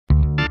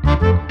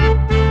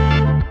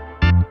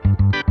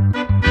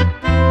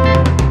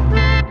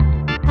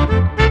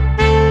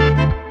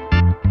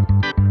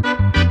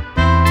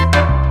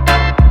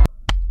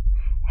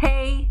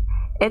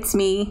It's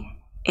me,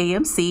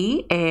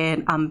 AMC,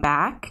 and I'm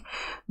back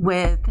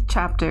with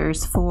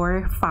chapters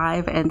 4,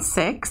 5, and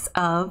 6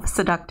 of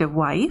Seductive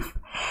Wife.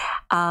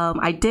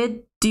 I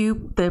did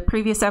do the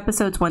previous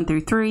episodes 1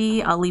 through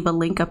 3. I'll leave a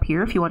link up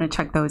here if you want to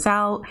check those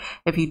out.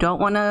 If you don't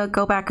want to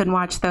go back and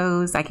watch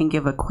those, I can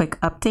give a quick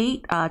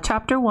update.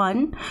 Chapter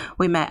 1,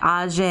 we met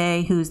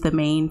Ijae, who's the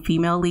main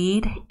female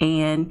lead,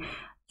 and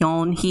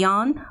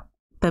Yuheon,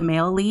 the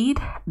male lead.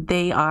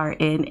 They are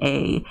in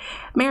a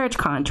marriage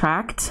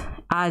contract.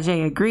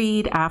 Ijae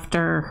agreed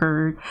after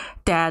her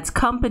dad's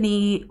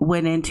company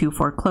went into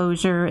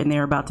foreclosure and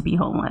they're about to be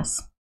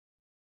homeless.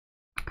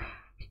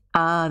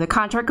 The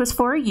contract was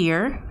for a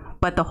year,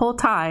 but the whole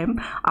time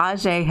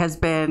Ijae has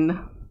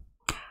been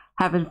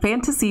having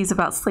fantasies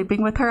about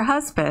sleeping with her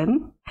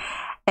husband.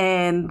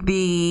 And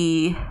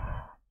the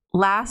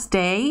last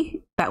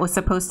day that was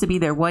supposed to be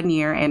their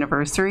 1-year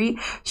anniversary,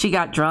 she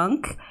got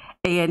drunk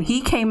and he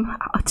came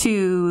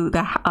to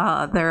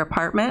their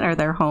apartment or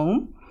their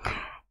home,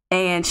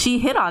 and she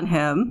hit on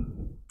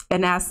him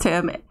and asked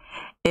him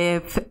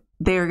if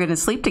they were going to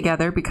sleep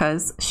together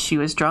because she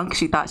was drunk.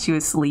 She thought she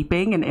was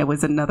sleeping and it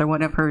was another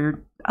one of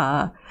her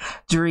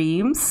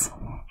dreams.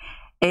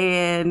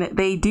 And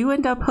they do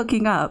end up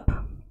hooking up.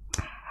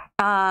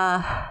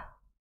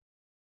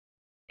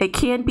 It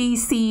can be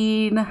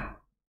seen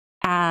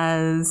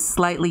as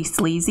slightly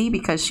sleazy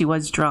because she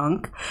was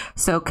drunk.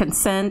 So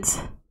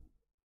consent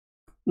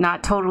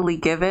not totally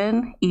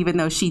given, even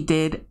though she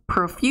did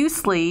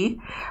profusely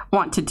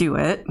want to do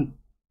it,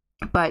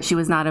 but she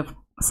was not of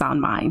sound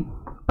mind.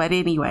 But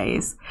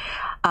anyways,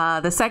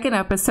 the second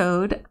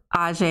episode,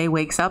 Ijae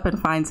wakes up and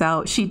finds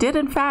out she did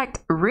in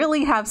fact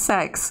really have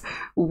sex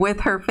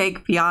with her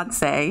fake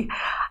fiance,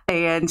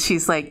 and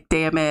she's like,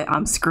 damn it,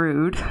 I'm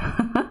screwed.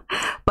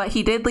 But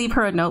he did leave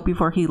her a note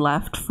before he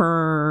left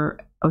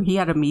he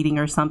had a meeting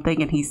or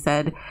something, and he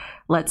said,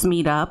 let's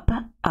meet up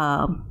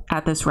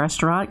at this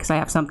restaurant because I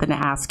have something to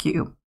ask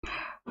you.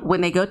 When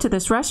they go to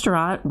this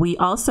restaurant, we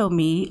also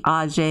meet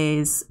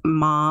Ijae's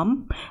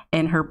mom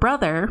and her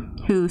brother,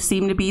 who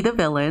seem to be the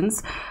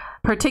villains,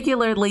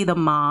 particularly the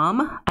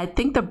mom. I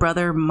think the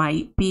brother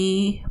might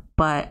be,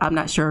 but I'm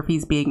not sure if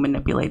he's being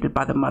manipulated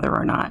by the mother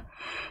or not.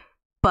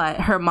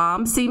 But her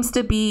mom seems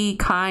to be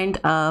kind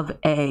of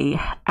a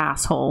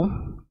asshole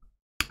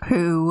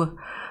who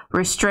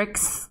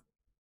restricts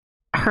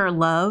her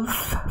love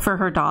for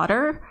her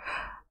daughter.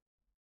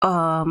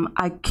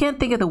 I can't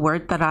think of the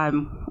word that I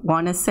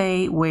want to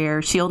say,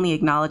 where she only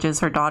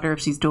acknowledges her daughter if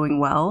she's doing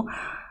well.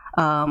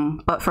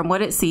 But from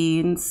what it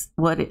seems,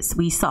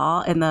 we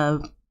saw in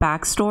the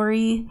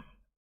backstory,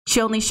 she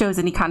only shows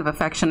any kind of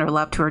affection or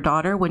love to her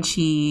daughter when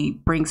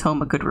she brings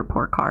home a good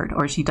report card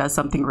or she does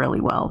something really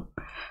well.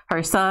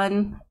 Her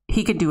son,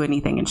 he can do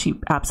anything and she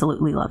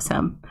absolutely loves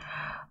him.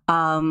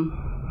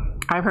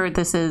 I've heard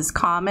this is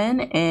common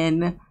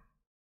in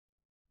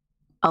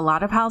a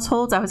lot of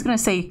households. I was going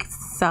to say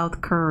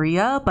South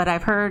Korea, but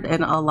I've heard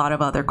in a lot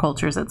of other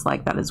cultures it's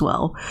like that as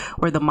well,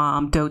 where the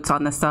mom dotes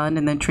on the son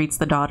and then treats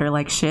the daughter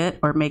like shit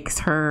or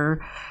makes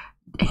her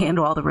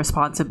handle all the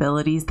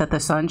responsibilities that the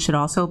son should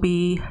also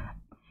be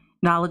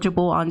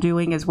knowledgeable on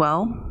doing as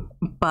well.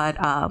 But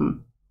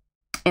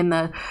in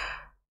the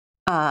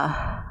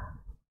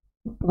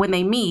when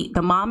they meet,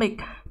 the mom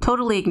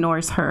totally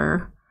ignores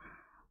her,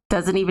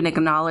 doesn't even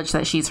acknowledge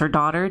that she's her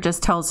daughter,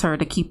 just tells her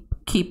to keep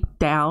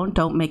down,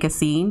 don't make a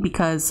scene,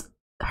 because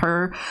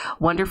her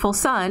wonderful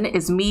son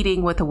is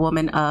meeting with a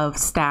woman of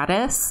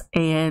status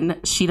and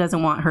she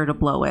doesn't want her to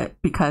blow it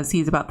because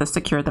he's about to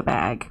secure the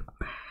bag.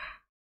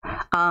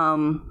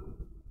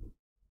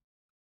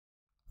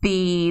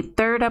 The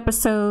third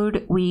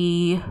episode,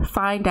 we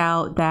find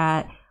out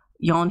that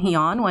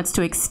Yuheon wants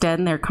to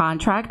extend their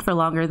contract for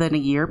longer than a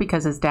year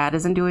because his dad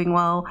isn't doing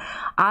well.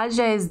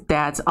 Ijae's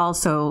dad's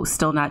also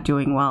still not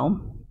doing well.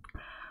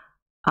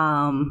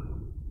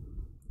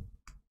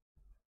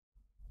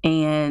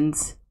 And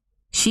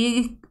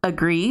she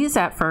agrees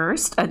at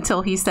first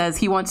until he says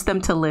he wants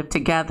them to live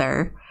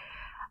together.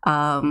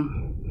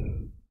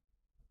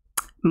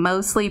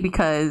 Mostly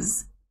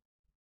because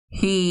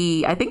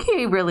I think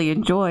he really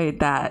enjoyed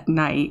that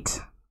night.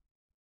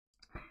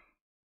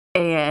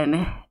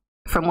 And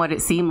from what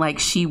it seemed like,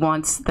 she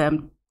wants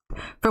them,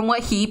 from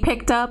what he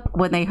picked up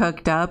when they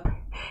hooked up,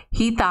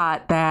 he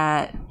thought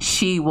that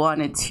she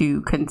wanted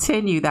to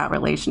continue that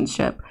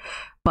relationship,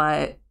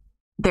 but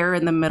they're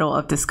in the middle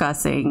of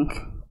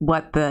discussing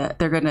they're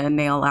going to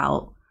nail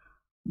out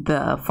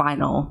the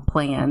final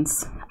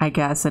plans, I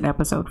guess, in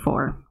episode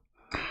 4.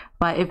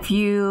 But if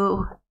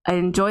you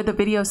enjoyed the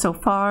video so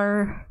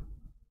far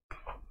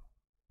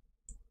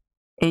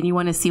and you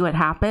want to see what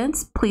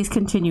happens, please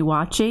continue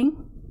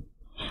watching.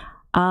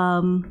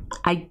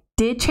 I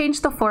did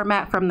change the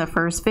format from the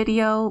first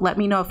video. Let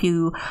me know if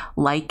you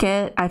like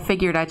it. I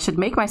figured I should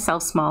make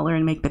myself smaller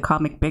and make the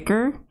comic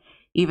bigger,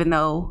 even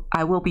though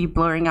I will be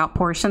blurring out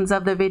portions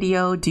of the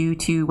video due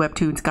to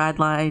Webtoon's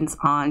guidelines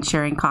on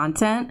sharing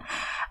content.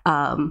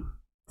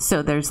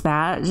 So there's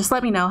that. Just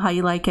let me know how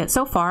you like it.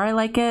 So far, I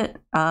like it.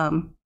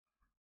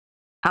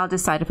 I'll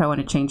decide if I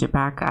want to change it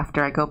back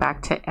after I go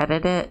back to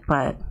edit it,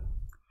 but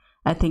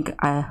I think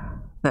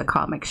the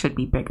comic should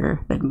be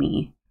bigger than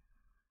me.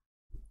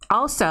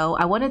 Also,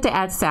 I wanted to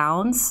add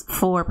sounds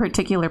for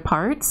particular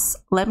parts.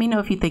 Let me know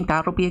if you think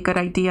that'll be a good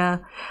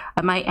idea.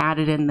 I might add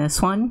it in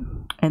this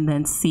one and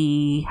then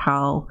see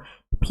how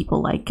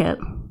people like it.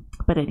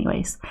 But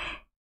anyways,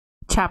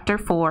 chapter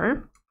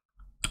 4,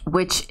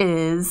 which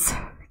is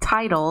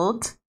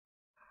titled,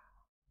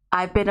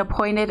 I've been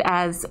appointed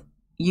as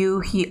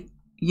Yuheon's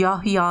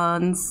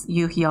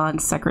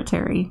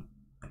secretary.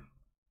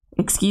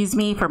 Excuse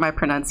me for my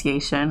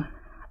pronunciation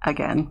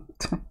again.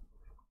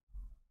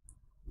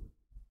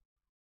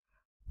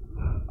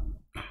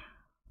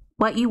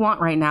 What you want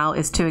right now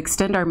is to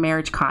extend our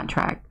marriage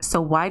contract. So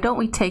why don't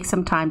we take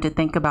some time to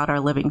think about our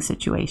living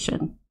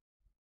situation?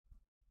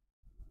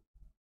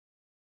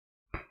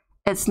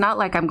 It's not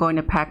like I'm going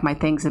to pack my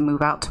things and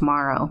move out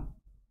tomorrow.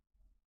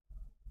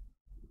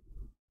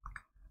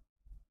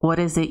 What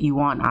is it you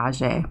want,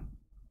 Ijae?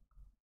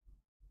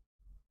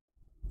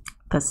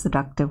 The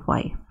seductive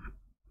wife.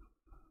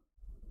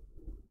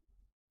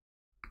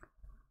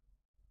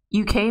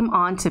 You came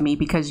on to me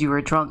because you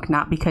were drunk,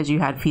 not because you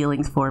had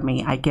feelings for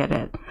me. I get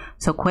it.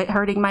 So quit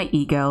hurting my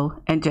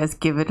ego and just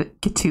give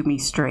it to me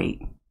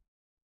straight.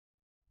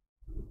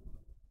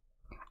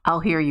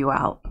 I'll hear you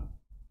out.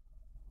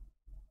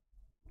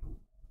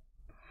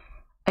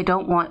 I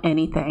don't want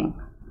anything.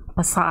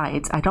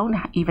 Besides, I don't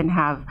even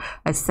have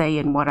a say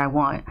in what I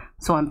want,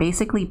 so I'm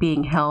basically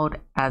being held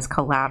as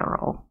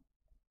collateral.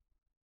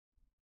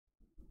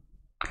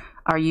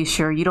 Are you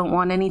sure you don't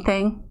want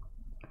anything?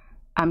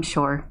 I'm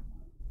sure.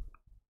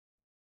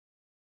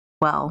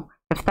 Well,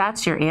 if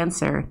that's your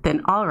answer,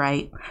 then all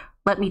right,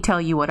 let me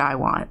tell you what I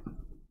want.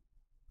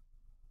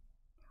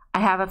 I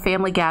have a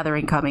family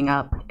gathering coming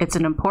up. It's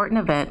an important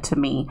event to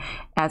me,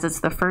 as it's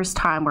the first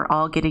time we're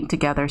all getting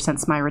together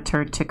since my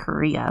return to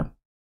Korea.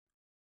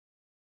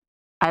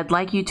 I'd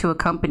like you to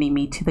accompany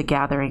me to the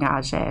gathering,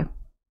 Ijae.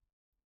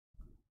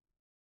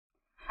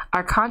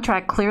 Our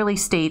contract clearly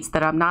states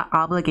that I'm not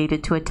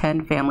obligated to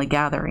attend family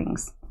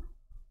gatherings.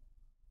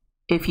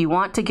 If you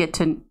want to get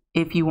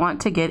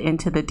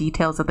into the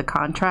details of the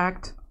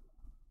contract,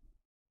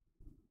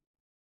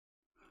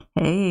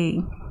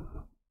 hey,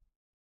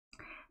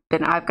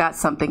 then I've got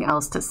something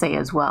else to say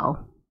as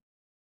well.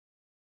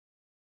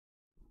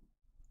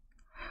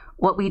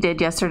 What we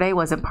did yesterday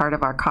wasn't part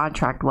of our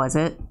contract, was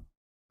it?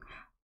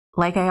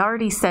 Like I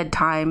already said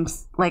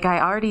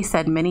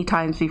many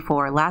times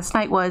before, last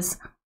night was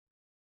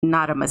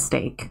not a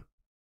mistake.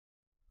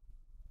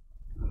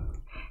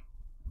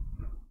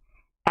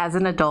 As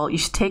an adult, you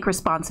should take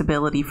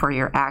responsibility for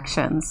your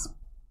actions.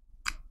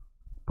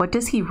 What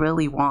does he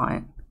really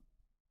want?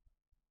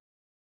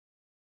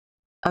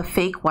 A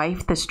fake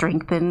wife to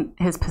strengthen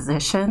his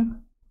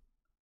position?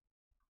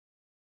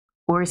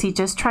 Or is he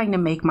just trying to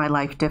make my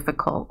life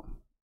difficult?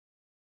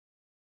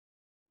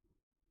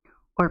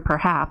 Or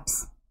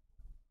perhaps,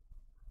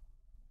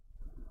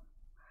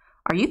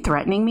 are you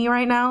threatening me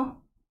right now?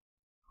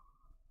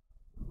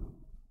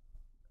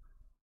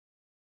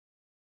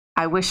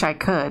 I wish I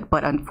could,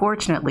 but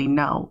unfortunately,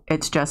 no.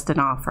 It's just an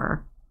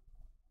offer.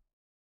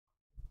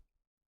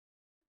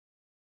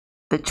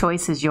 The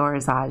choice is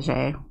yours,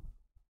 Ijae.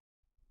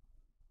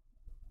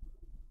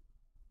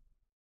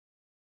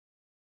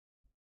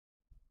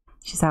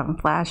 She's having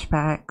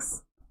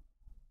flashbacks.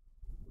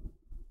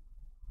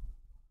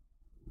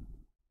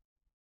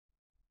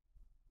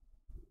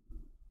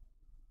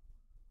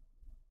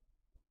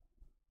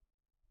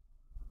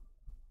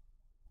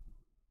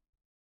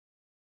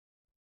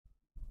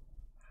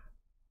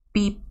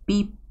 Beep,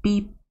 beep,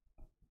 beep.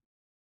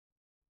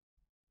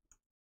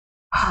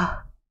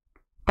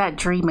 That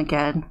dream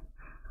again.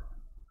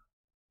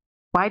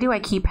 Why do I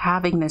keep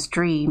having this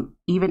dream,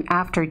 even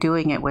after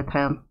doing it with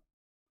him?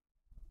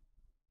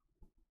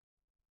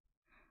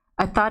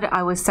 I thought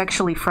I was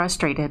sexually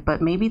frustrated,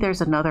 but maybe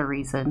there's another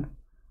reason.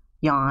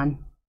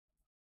 Yawn.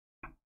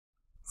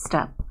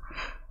 Step.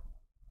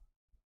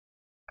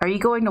 Are you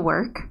going to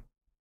work?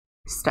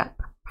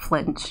 Step.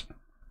 Flinch.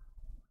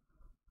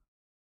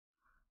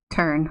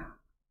 Turn.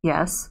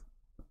 Yes.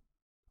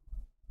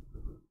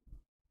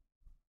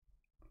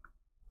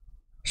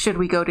 Should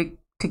we go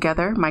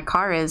together? My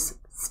car is...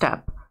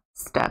 Step.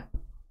 Step.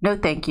 No,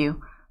 thank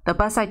you. The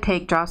bus I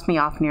take drops me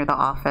off near the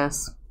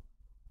office.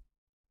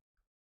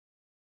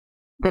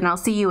 Then I'll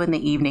see you in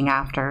the evening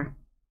after.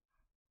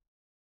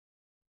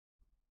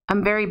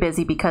 I'm very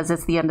busy because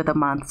it's the end of the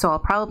month, so I'll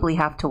probably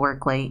have to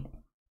work late.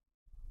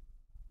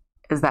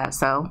 Is that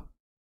so?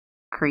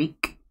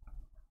 Creak.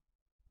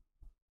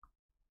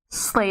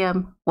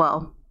 Slam.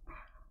 Well,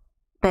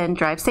 then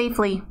drive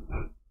safely.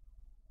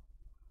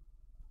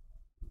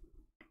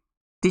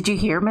 Did you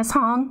hear, Miss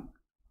Hong?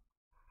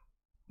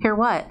 Hear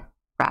what?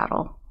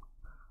 Rattle.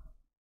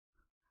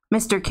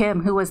 Mr.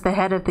 Kim, who was the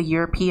head of the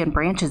European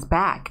branch, is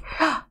back.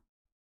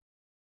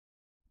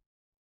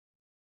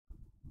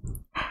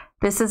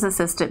 This is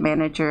Assistant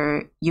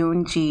Manager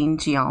Yoon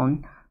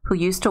Jeon, who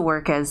used to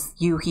work as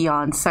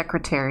Yuheon's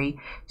secretary.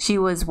 She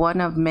was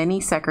one of many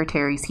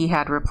secretaries he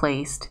had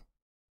replaced.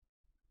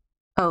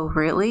 Oh,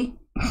 really?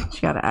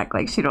 She gotta act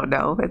like she don't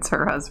know. It's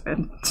her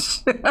husband.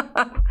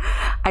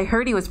 I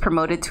heard he was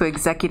promoted to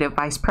executive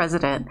vice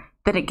president.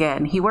 Then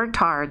again, he worked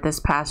hard this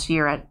past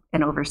year at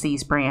an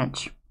overseas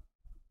branch.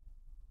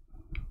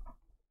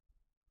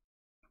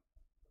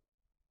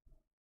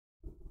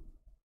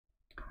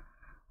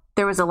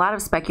 There was a lot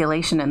of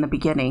speculation in the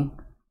beginning.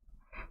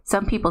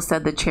 Some people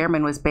said the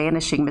chairman was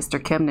banishing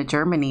Mr. Kim to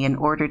Germany in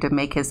order to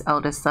make his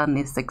eldest son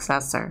the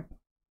successor.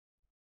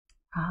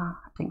 I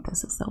think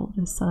this is the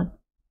oldest son.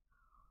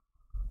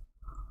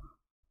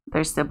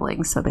 They're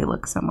siblings, so they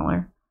look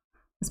similar,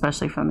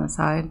 especially from the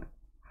side.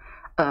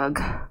 Ugh.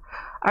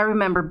 I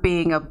remember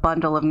being a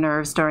bundle of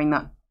nerves during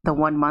the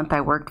 1 month I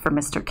worked for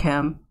Mr.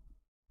 Kim.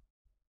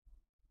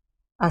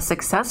 A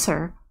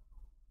successor?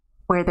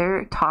 Were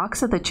there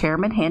talks of the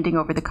chairman handing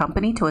over the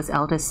company to his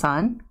eldest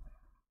son?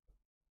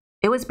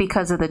 It was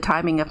because of the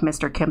timing of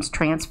Mr. Kim's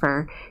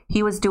transfer.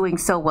 He was doing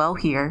so well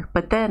here,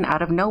 but then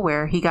out of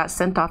nowhere, he got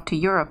sent off to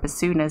Europe as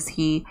soon as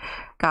he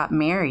got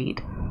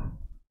married.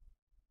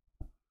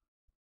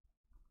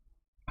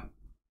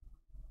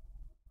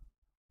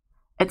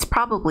 It's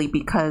probably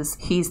because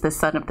he's the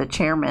son of the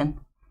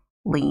chairman.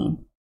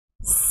 Lean.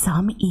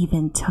 Some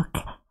even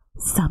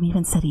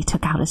said he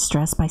took out his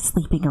stress by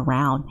sleeping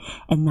around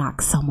and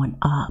knocked someone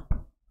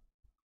up.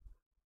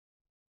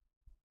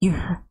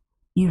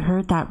 You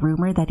heard that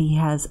rumor that he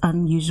has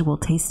unusual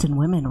taste in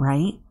women,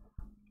 right?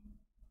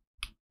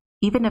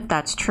 Even if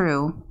that's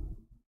true,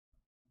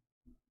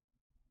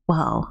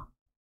 well,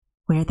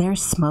 where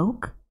there's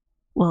smoke,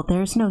 well,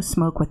 there's no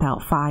smoke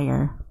without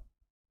fire.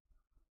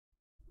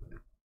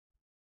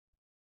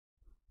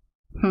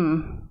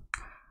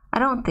 I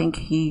don't think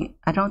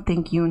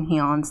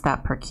Yuheon's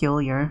that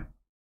peculiar.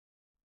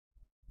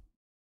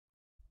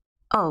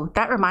 Oh,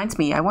 that reminds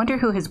me. I wonder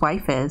who his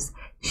wife is.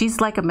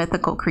 She's like a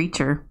mythical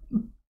creature.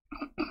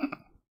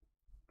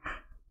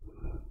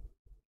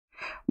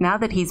 Now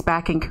that he's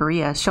back in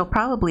Korea, she'll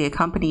probably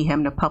accompany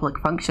him to public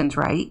functions,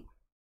 right?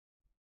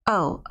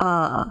 Oh,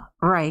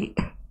 right.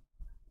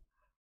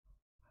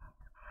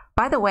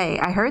 By the way,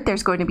 I heard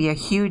there's going to be a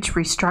huge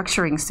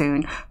restructuring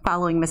soon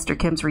following Mr.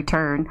 Kim's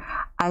return.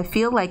 I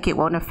feel like it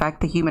won't affect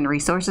the Human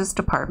Resources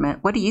Department.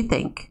 What do you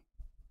think?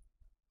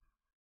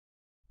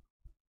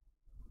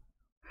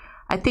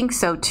 I think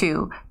so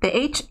too.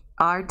 The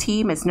HR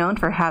team is known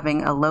for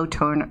having a low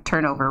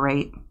turnover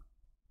rate.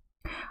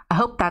 I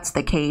hope that's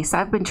the case.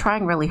 I've been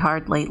trying really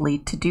hard lately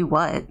to do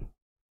what?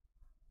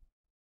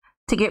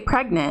 To get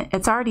pregnant.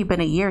 It's already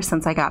been a year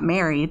since I got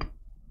married.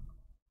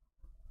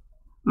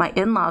 My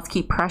in-laws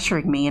keep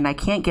pressuring me and I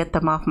can't get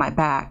them off my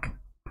back.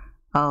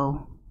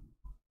 Oh.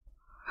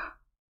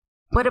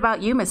 What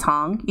about you, Miss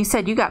Hong? You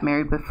said you got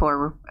married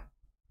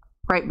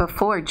right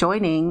before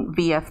joining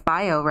VF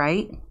Bio,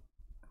 right?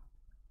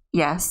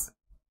 Yes.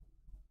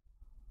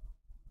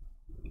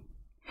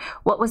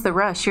 What was the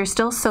rush? You're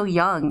still so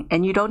young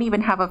and you don't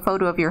even have a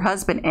photo of your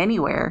husband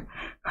anywhere.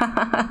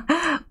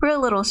 We're a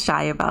little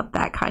shy about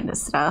that kind of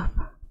stuff.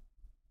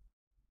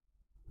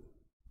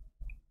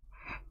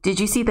 Did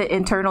you see the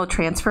internal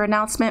transfer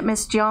announcement,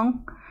 Miss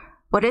Jeong?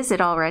 What is it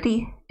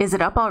already? Is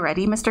it up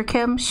already, Mr.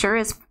 Kim? Sure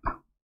is.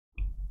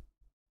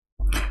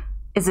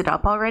 Is it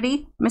up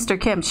already? Mr.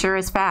 Kim sure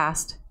is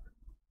fast.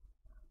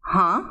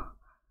 Huh?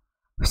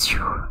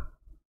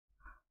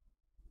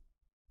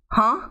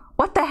 Huh?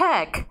 What the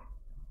heck?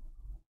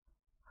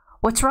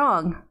 What's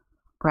wrong?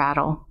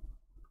 Rattle.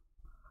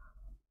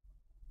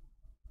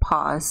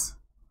 Pause.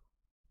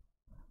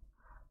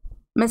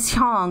 Miss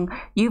Hong,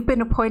 you've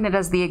been appointed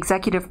as the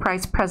Executive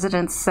Vice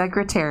President's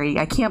secretary.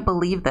 I can't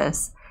believe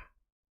this.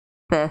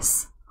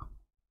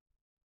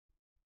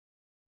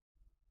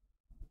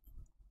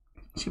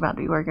 She about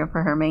to be working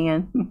for her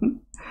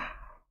man.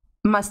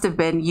 Must have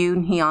been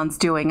Yuheon's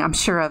doing, I'm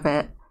sure of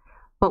it.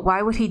 But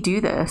why would he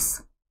do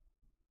this?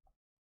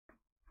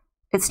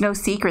 It's no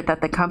secret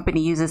that the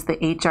company uses the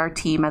HR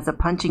team as a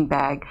punching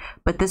bag,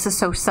 but this is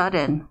so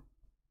sudden.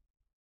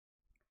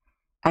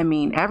 I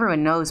mean,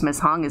 everyone knows Miss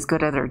Hong is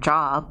good at her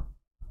job.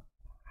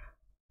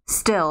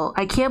 Still,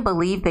 I can't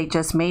believe they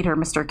just made her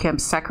Mr.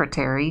 Kim's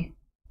secretary.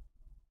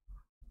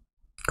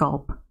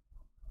 Gulp.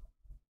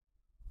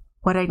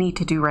 What I need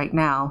to do right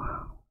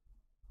now.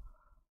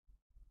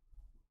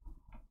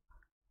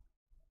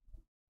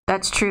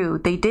 That's true.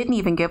 They didn't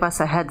even give us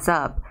a heads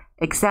up.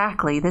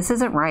 Exactly. This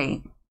isn't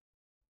right.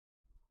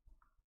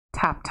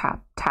 Tap,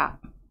 tap,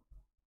 tap.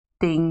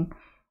 Ding.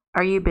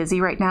 Are you busy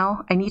right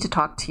now? I need to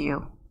talk to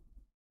you.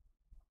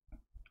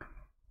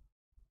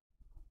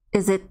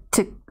 Is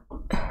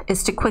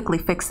to quickly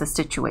fix the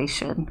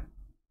situation.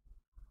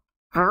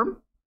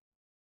 Verb?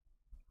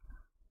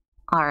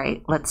 All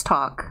right, let's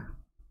talk.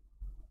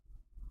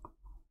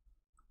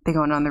 They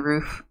going on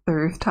the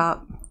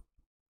rooftop.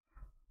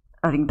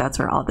 I think that's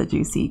where all the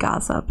juicy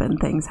gossip and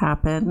things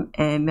happen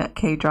in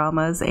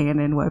K-dramas and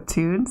in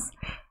webtoons,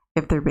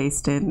 if they're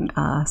based in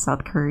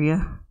South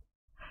Korea.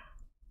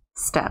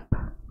 Step.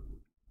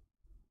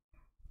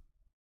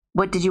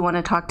 What did you want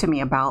to talk to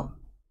me about?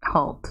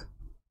 Halt.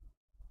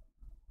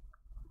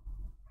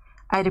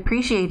 I'd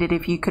appreciate it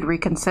if you could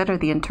reconsider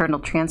the internal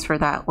transfer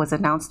that was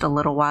announced a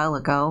little while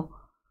ago.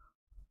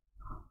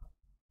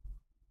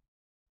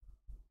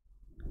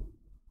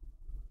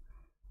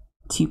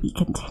 To be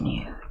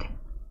continued.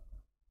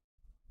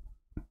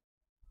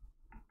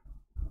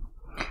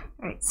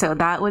 Alright, so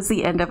that was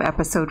the end of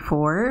episode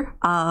 4.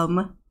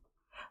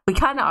 We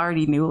kind of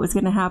already knew what was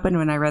going to happen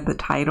when I read the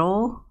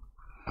title.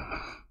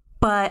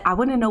 But I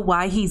want to know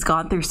why he's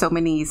gone through so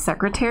many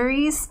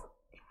secretaries.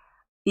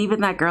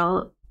 Even that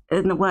girl,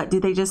 and what, do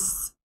they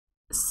just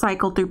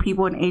cycle through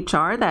people in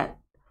HR that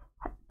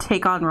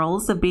take on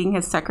roles of being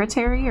his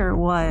secretary, or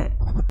what?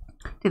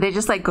 Do they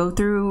just like go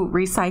through,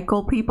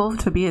 recycle people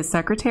to be his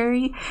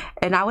secretary?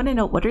 And I want to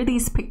know, what are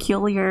these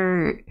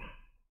peculiar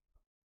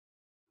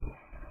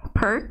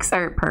perks?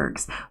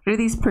 What are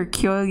these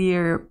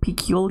peculiar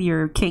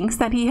kinks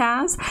that he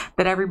has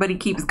that everybody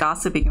keeps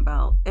gossiping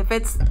about? If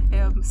it's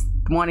him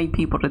wanting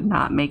people to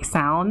not make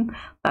sound,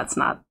 that's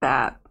not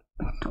that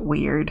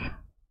weird.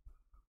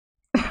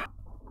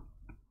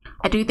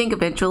 I do think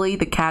eventually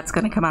the cat's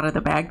gonna come out of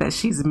the bag that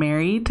she's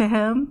married to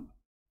him,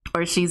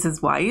 or she's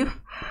his wife.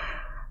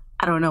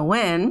 I don't know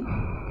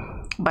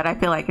when, but I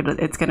feel like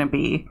it's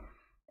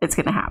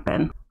gonna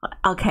happen.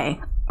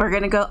 Okay, we're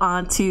gonna go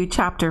on to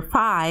chapter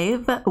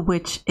 5,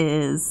 which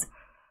is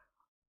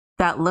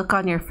that look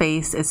on your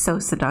face is so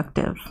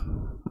seductive.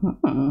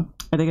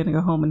 Are they gonna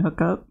go home and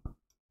hook up?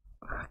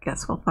 I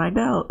guess we'll find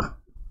out.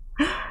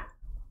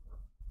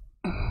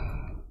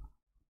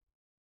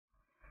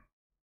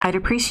 I'd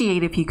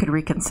appreciate if you could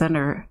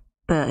reconsider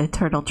the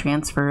internal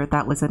transfer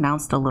that was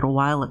announced a little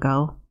while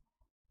ago.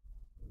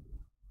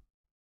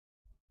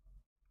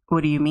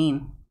 What do you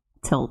mean,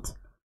 Tilt?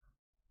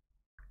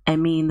 I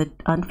mean the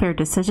unfair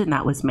decision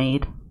that was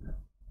made.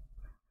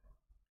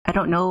 I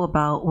don't know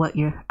what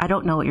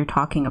you're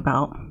talking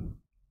about.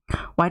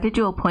 Why did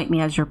you appoint me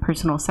as your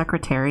personal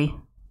secretary?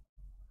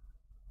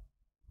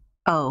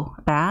 Oh,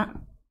 that?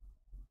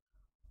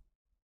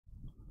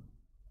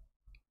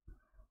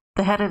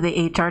 The head of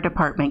the HR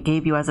department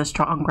gave you as a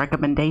strong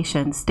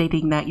recommendation,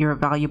 stating that you're a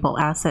valuable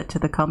asset to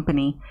the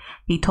company.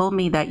 He told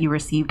me that you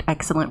received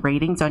excellent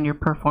ratings on your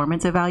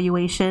performance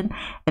evaluation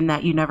and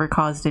that you never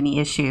caused any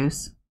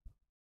issues.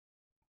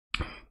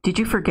 Did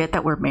you forget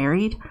that we're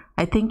married?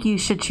 I think you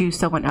should choose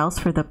someone else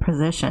for the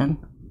position.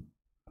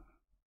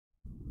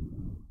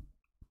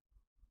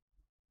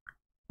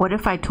 What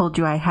if I told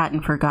you I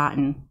hadn't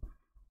forgotten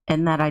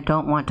and that I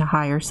don't want to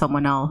hire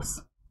someone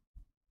else?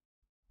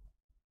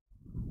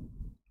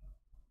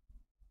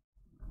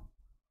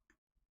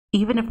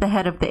 Even if the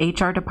head of the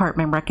HR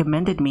department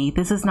recommended me,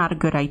 this is not a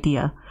good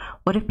idea.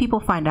 What if people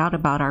find out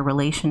about our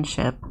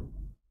relationship?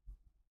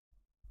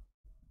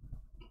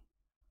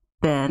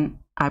 Then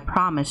I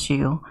promise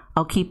you,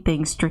 I'll keep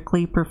things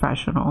strictly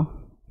professional.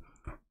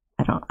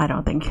 I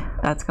don't think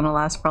that's gonna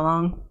last for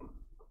long.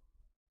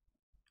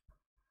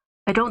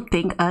 I don't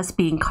think us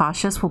being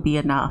cautious will be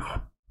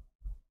enough.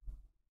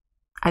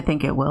 I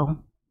think it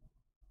will.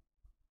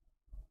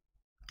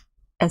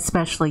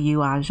 Especially you,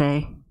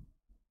 Ijae.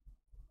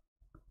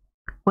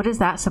 What is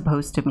that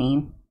supposed to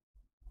mean?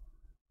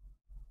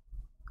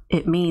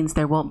 It means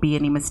there won't be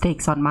any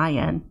mistakes on my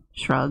end.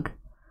 Shrug.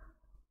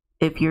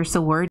 If you're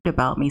so worried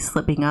about me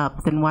slipping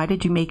up, then why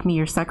did you make me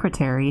your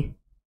secretary?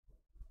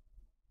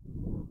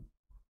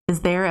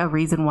 Is there a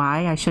reason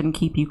why I shouldn't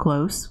keep you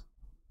close?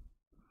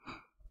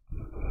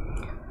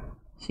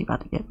 She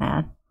about to get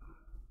mad.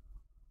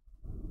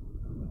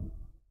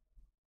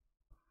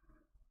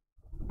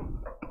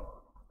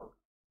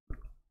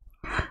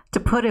 To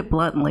put it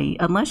bluntly,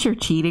 unless you're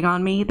cheating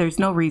on me, there's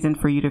no reason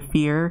for you to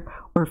fear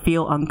or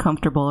feel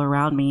uncomfortable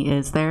around me,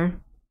 is there?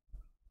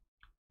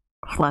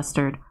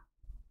 Flustered.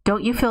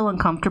 Don't you feel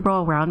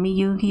uncomfortable around me,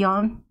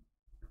 Yuheon?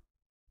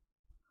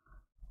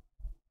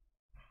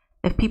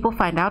 If people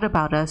find out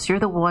about us, you're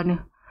the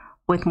one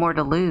with more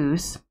to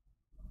lose.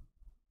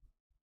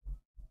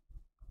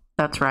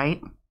 That's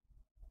right.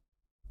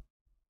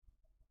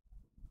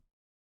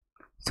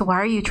 So why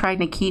are you trying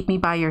to keep me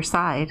by your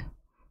side?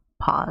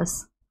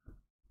 Pause.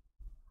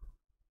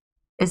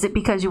 Is it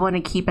because you want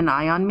to keep an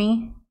eye on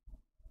me?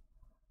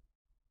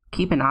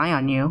 Keep an eye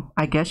on you.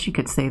 I guess you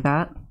could say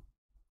that.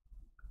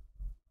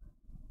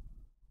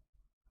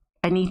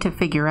 I need to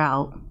figure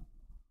out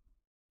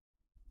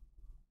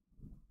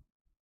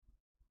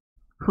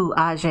who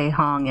Ijae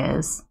Hong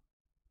is.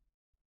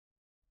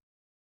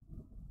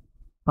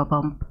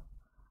 Ba-bump.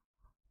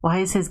 Why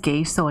is his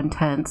gaze so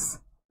intense?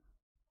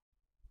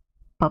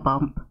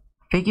 Ba-bump.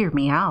 Figure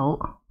me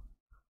out.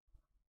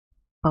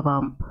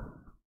 Ba-bump.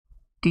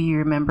 Do you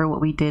remember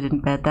what we did in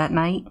bed that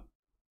night?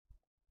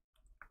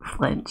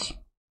 Flinch.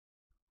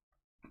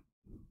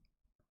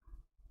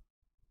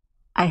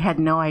 I had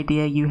no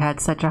idea you had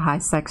such a high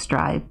sex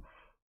drive.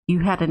 You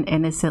had an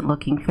innocent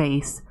looking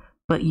face,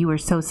 but you were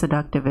so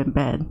seductive in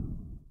bed.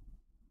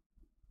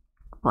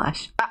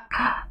 Blush.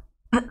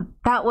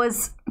 That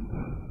was...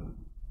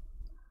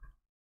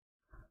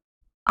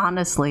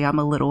 Honestly, I'm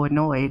a little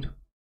annoyed.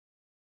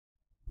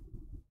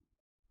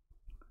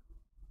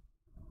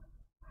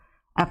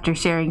 after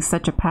sharing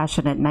such a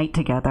passionate night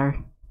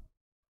together.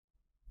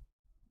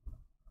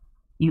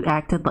 You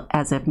acted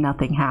as if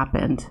nothing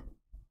happened.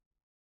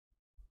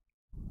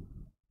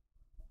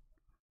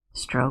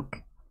 Stroke.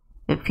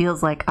 It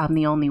feels like I'm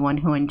the only one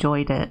who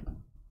enjoyed it.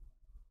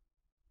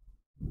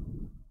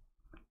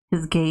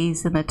 His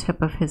gaze and the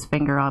tip of his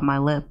finger on my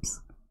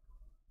lips.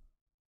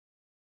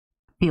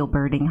 Feel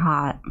burning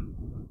hot.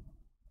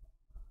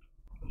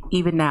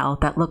 Even now,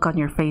 that look on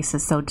your face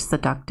is so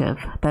seductive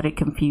that it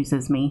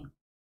confuses me.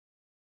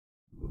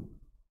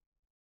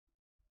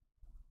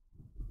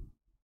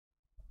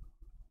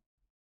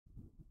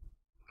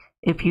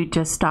 If you'd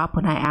just stopped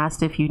when I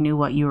asked if you knew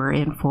what you were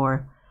in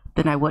for,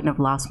 then I wouldn't have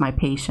lost my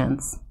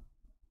patience.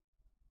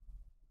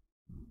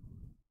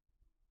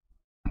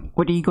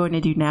 What are you going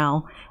to do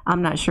now?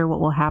 I'm not sure what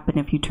will happen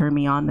if you turn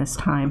me on this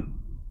time.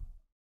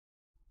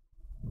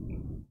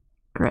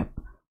 Grip.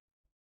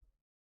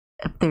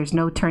 If there's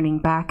no turning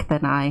back,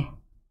 then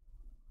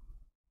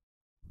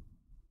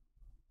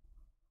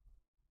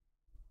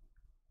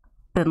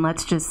Then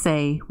let's just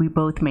say we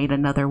both made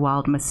another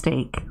wild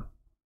mistake.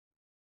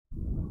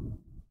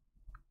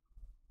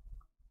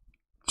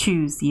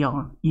 Choose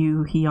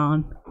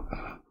Yuheon.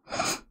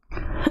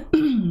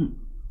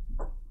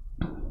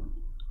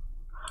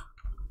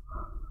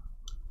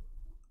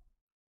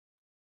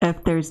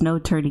 If there's no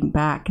turning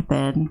back,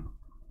 then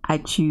I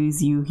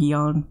choose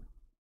Yuheon.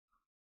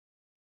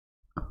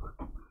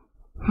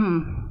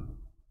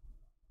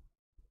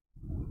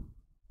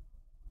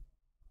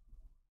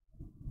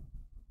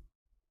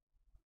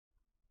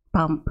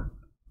 Bump.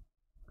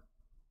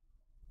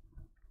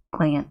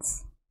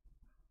 Glance.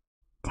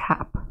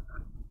 Tap.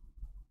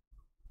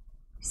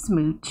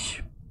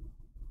 Smooch.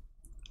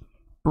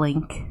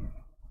 Blink.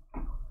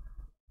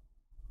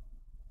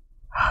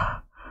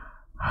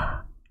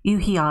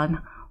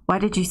 Yuheon, why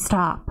did you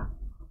stop?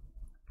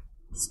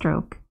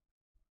 Stroke.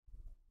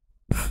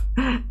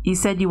 You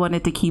said you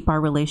wanted to keep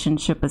our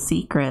relationship a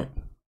secret.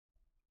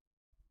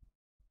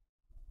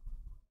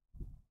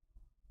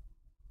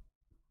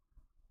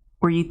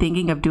 Were you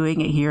thinking of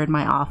doing it here in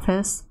my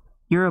office?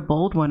 You're a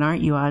bold one,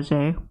 aren't you,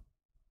 Ijae?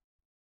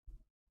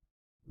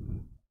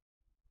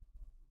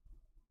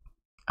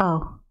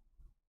 Oh.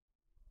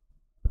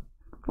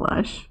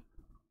 Blush.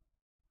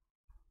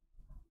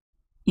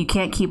 You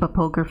can't keep a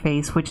poker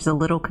face, which is a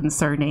little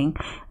concerning.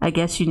 I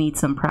guess you need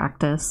some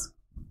practice.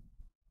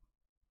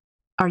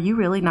 Are you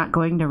really not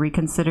going to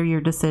reconsider your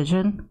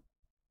decision?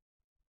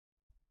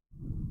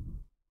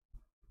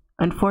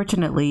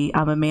 Unfortunately,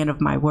 I'm a man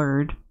of my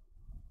word.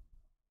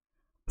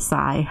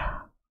 Sigh.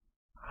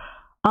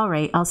 All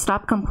right, I'll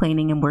stop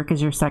complaining and work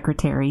as your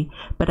secretary,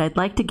 but I'd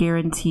like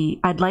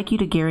you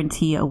to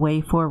guarantee a way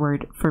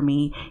forward for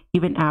me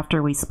even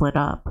after we split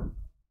up.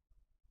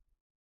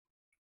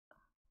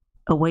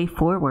 A way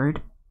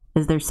forward?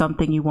 Is there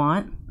something you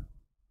want?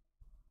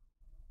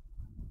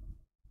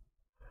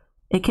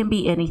 It can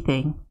be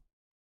anything.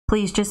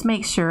 Please just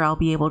make sure I'll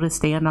be able to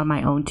stand on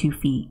my own 2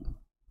 feet.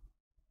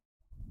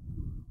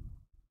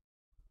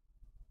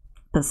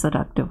 The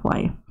seductive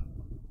wife.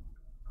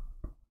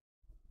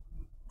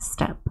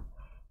 Step.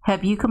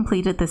 Have you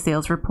completed the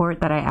sales report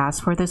that I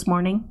asked for this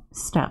morning?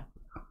 Step.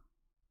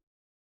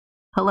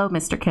 Hello,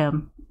 Mr.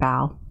 Kim.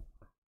 Bow.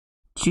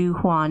 Ju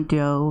Hwan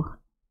Do,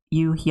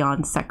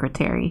 Yuheon's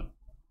secretary.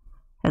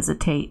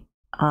 Hesitate.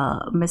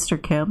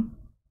 Mr. Kim?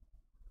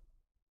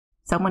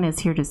 Someone is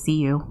here to see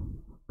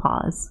you.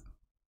 Pause.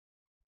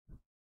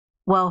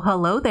 Well,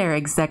 hello there,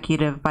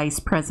 Executive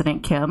Vice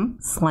President Kim.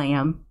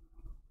 Slam.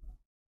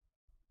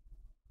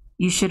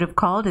 You should have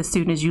called as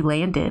soon as you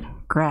landed.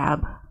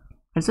 Grab.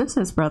 Is this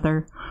his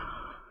brother?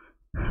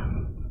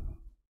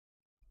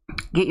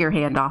 Get your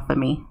hand off of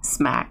me.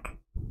 Smack.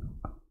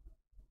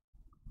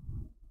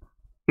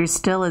 You're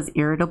still as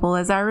irritable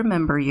as I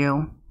remember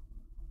you.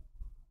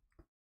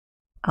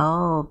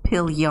 Oh,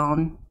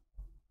 Pilyeon.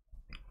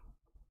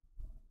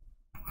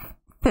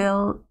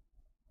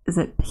 Is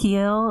it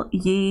Pil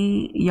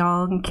Yi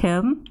Young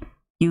Kim?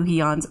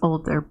 Yuheon's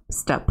older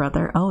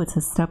stepbrother. Oh, it's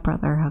his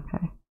stepbrother.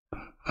 Okay.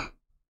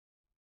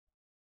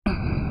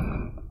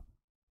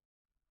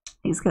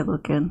 He's good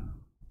looking.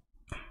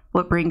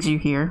 What brings you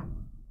here?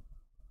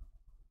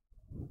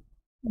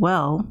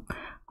 Well,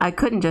 I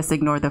couldn't just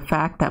ignore the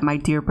fact that my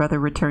dear brother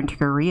returned to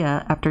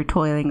Korea after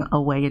toiling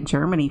away in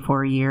Germany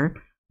for a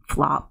year.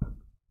 Flop.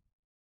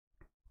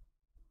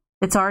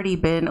 It's already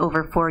been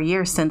over 4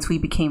 years since we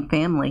became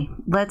family.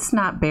 Let's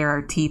not bare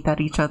our teeth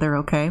at each other,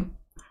 okay?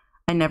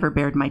 I never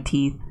bared my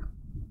teeth.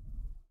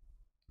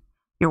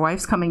 Your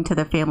wife's coming to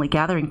the family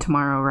gathering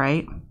tomorrow,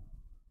 right?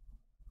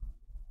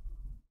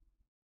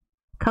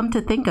 Come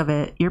to think of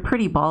it, you're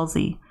pretty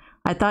ballsy.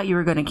 I thought you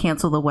were going to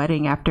cancel the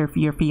wedding after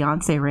your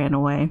fiance ran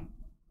away.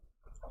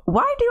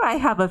 Why do I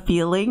have a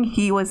feeling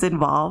he was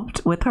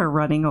involved with her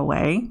running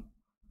away?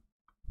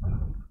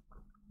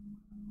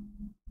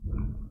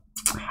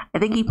 I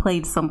think he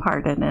played some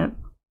part in it.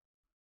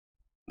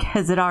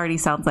 Because it already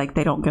sounds like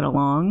they don't get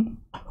along.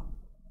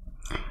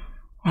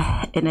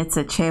 And it's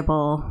a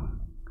chaebol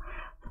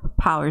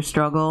power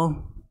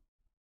struggle.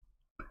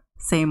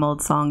 Same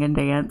old song and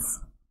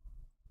dance.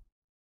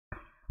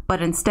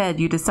 But instead,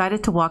 you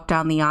decided to walk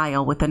down the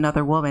aisle with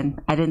another woman.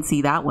 I didn't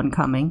see that one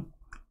coming.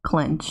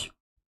 Clinch.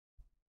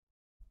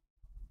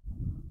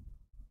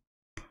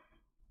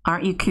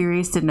 Aren't you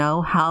curious to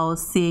know how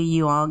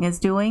Yuheon is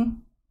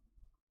doing?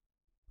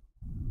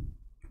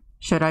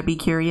 Should I be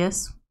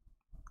curious?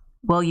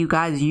 Well, you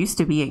guys used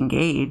to be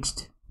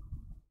engaged.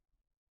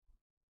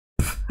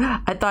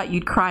 I thought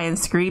you'd cry and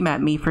scream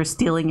at me for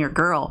stealing your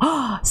girl.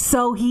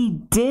 So he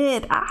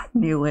did. I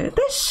knew it.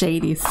 This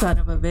shady son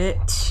of a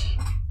bitch.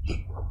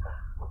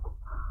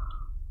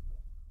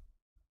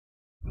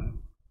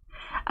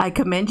 I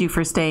commend you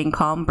for staying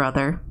calm,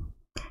 brother.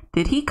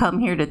 Did he come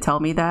here to tell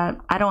me that?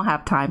 I don't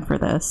have time for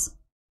this.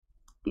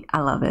 I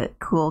love it.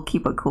 Cool.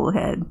 Keep a cool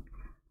head.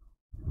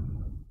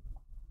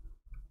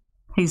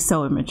 He's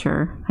so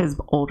immature. His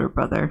older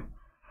brother.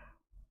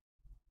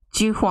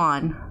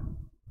 Yuheon.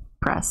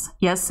 Press.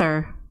 Yes,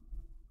 sir.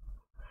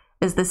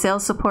 Is the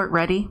sales support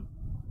ready?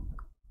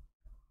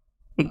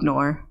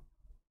 Ignore.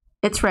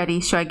 It's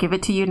ready. Should I give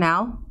it to you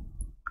now?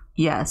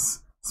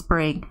 Yes.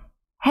 Spring.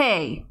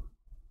 Hey!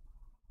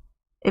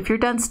 If you're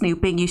done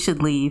snooping, you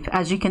should leave.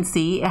 As you can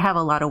see, I have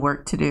a lot of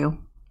work to do.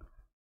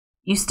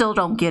 You still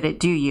don't get it,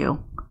 do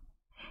you?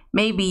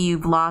 Maybe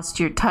you've lost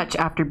your touch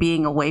after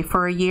being away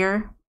for a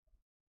year.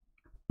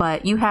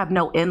 But you have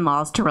no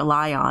in-laws to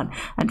rely on,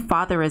 and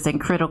father is in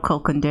critical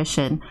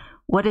condition.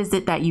 What is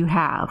it that you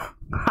have?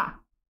 Ha!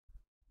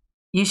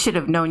 You should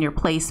have known your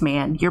place,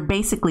 man. You're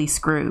basically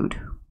screwed.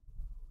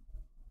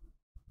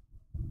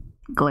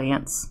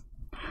 Glance.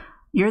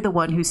 You're the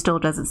one who still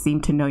doesn't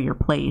seem to know your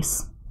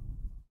place.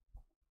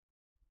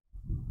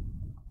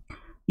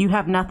 You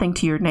have nothing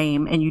to your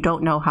name, and you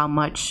don't know how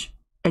much,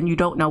 and you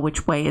don't know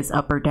which way is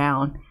up or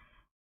down.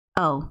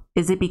 Oh,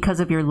 is it because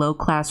of your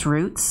low-class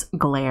roots?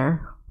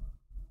 Glare.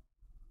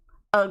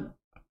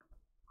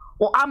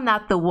 Well, I'm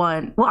not the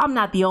one. Well, I'm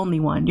not the only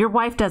one. Your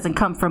wife doesn't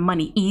come from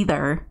money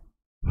either.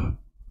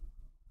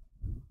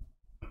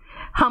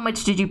 How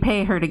much did you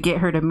pay her to get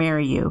her to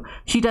marry you?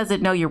 She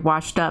doesn't know you're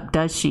washed up,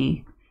 does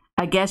she?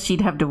 I guess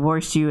she'd have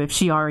divorced you if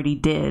she already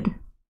did.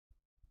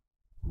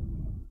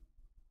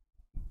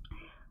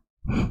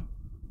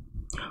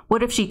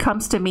 What if she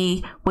comes to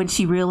me when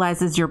she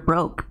realizes you're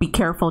broke? Be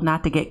careful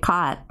not to get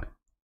caught.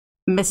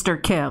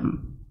 Mr.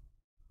 Kim.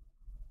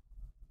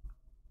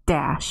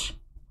 Dash.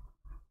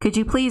 Could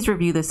you please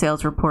review the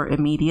sales report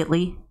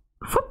immediately?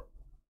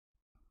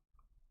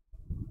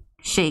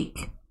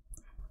 Shake.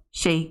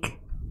 Shake.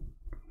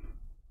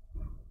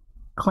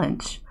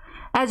 Clinch.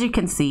 As you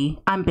can see,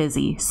 I'm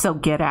busy, so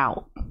get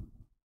out.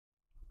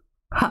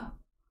 Huh.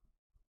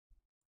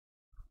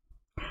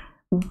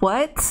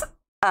 What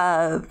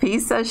a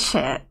piece of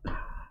shit.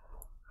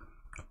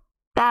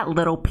 That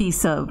little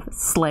piece of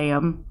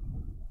slam.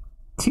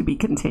 To be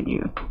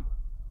continued.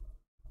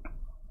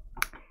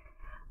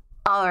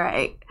 All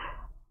right.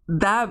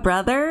 That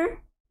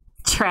brother,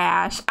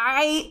 trash.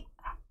 I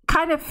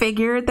kind of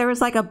figured there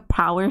was like a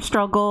power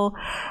struggle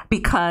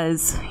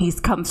because he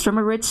comes from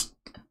a rich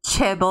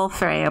Chibble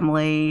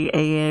family,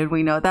 and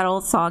we know that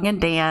old song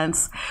and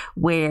dance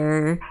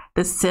where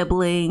the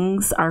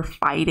siblings are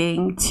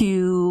fighting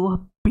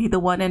to be the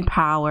one in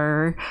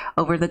power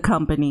over the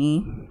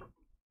company.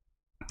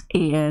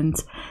 And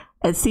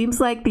it seems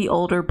like the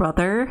older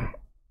brother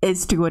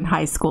is doing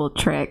high school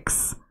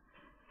tricks.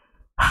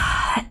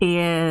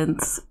 And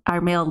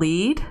our male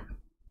lead,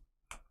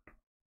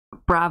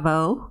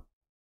 bravo.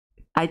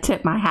 I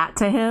tip my hat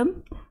to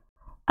him.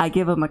 I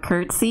give him a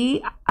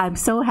curtsy. I'm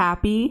so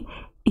happy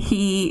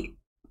he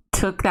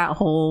took that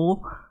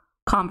whole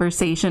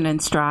conversation in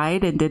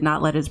stride and did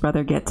not let his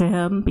brother get to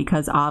him,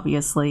 because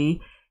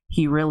obviously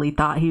he really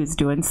thought he was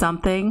doing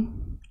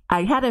something.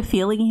 I had a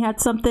feeling he had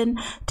something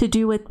to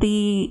do with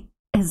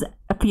his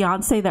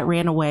fiance that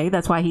ran away.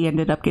 That's why he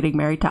ended up getting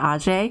married to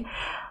Ijae.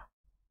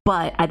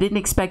 But I didn't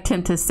expect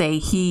him to say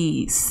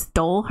he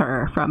stole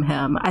her from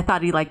him. I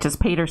thought he just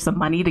paid her some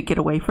money to get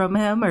away from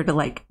him or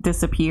to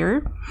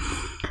disappear.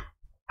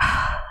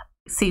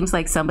 Seems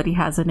like somebody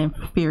has an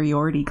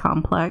inferiority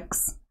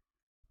complex.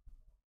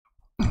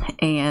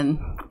 And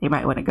you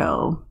might want to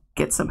go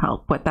get some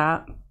help with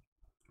that.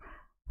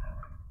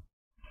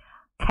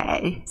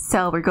 Okay,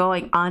 so we're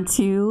going on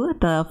to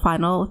the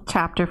final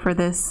chapter for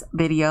this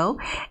video.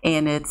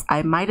 And it's,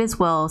 I might as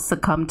well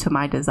succumb to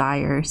my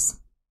desires.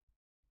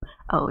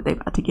 Oh, they're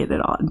about to get it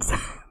on.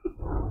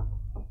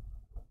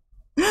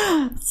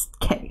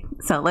 Okay,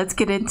 so let's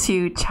get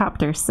into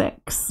chapter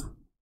 6.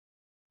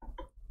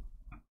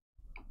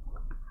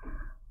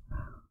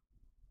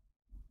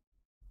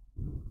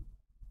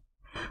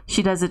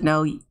 She doesn't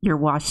know you're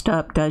washed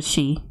up, does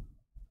she?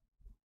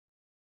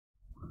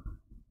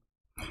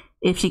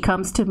 If she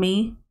comes to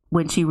me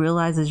when she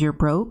realizes you're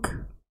broke,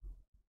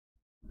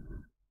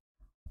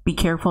 be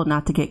careful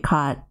not to get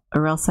caught,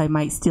 or else I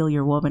might steal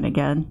your woman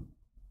again.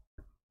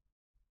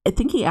 I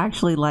think he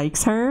actually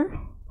likes her,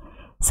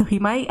 so he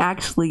might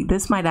actually,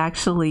 this might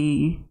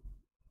actually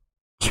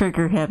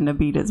trigger him to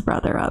beat his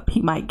brother up.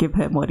 He might give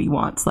him what he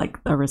wants, like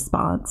a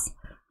response.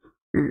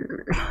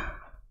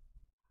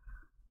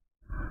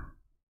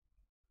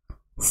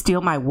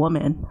 Steal my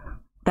woman.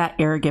 That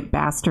arrogant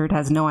bastard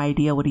has no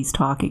idea what he's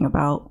talking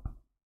about.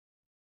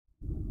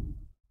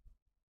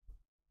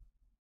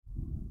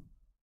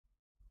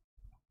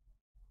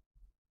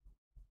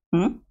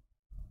 Hmm?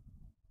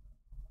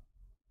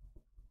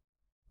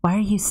 Why are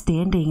you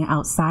standing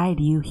outside,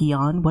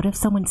 Yuheon? What if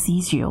someone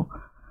sees you?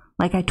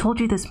 Like I told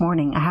you this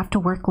morning, I have to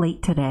work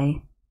late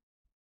today.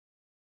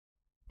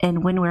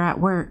 And when we're at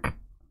work,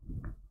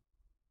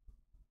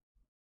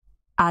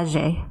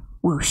 Ijae,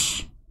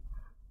 whoosh.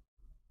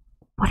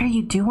 What are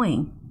you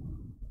doing?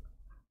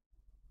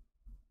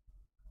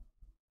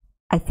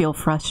 I feel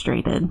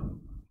frustrated.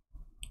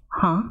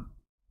 Huh?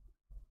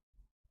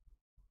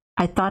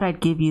 I thought I'd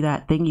give you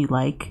that thing you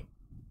like.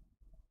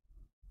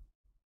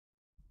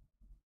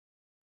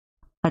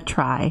 A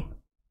try.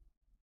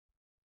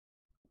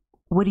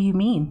 What do you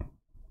mean?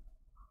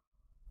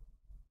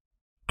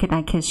 Can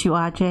I kiss you,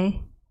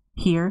 Ijae?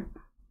 Here?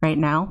 Right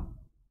now?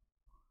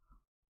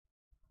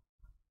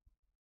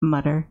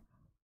 Mutter.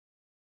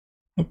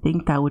 I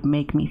think that would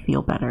make me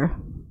feel better.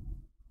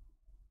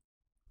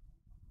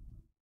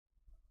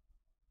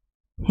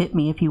 Hit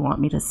me if you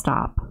want me to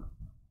stop.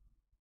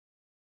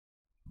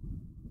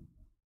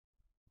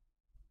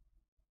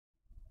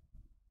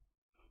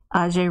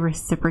 Ijae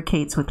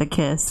reciprocates with a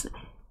kiss.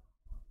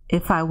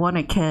 If I want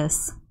a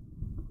kiss,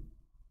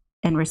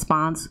 and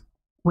responds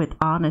with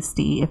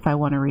honesty if I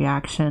want a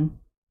reaction.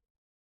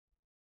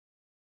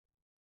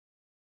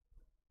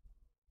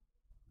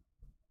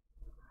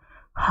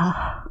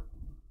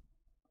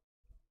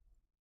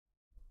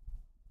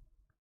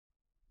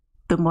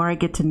 The more I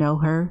get to know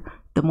her,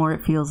 the more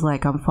it feels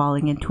like I'm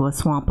falling into a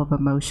swamp of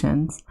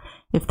emotions.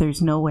 If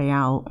there's no way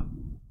out,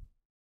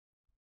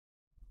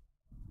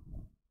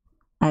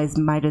 I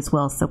might as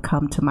well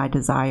succumb to my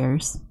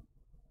desires.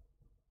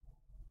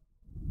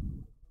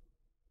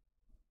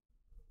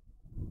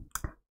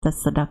 The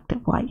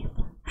Seductive Wife.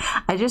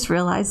 I just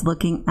realized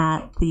looking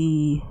at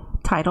the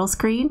title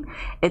screen,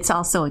 it's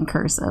also in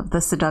cursive,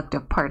 the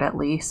seductive part at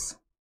least.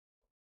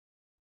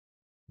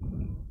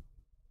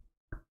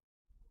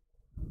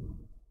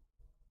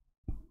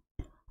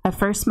 I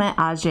first met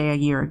Ijae a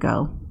year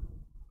ago.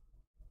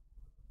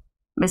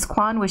 Miss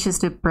Kwan wishes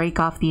to break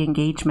off the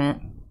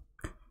engagement.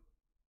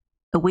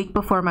 A week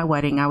before my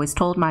wedding, I was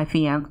told my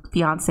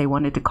fiance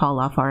wanted to call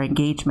off our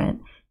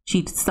engagement.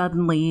 She'd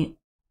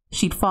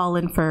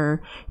fallen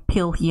for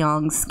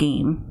Pil-hyung's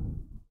scheme.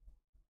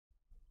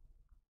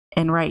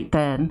 And right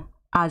then,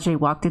 Ijae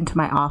walked into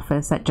my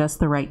office at just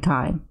the right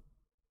time.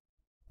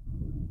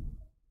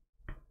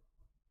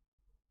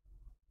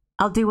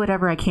 I'll do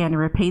whatever I can to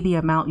repay the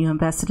amount you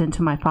invested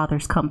into my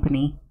father's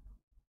company.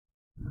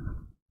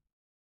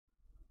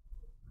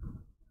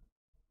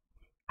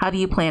 How do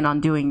you plan on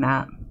doing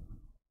that?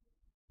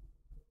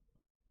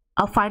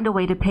 I'll find a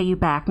way to pay you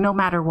back, no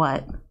matter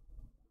what.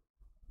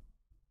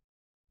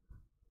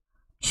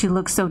 She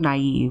looks so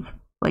naive,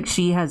 like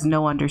she has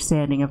no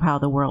understanding of how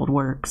the world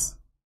works.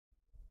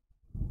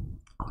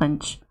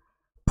 Clench.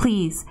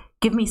 Please,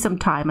 give me some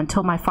time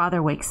until my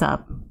father wakes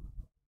up.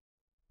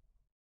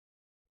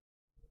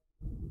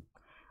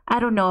 I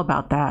don't know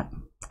about that.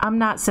 I'm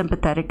not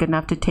sympathetic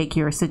enough to take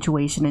your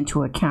situation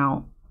into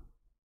account.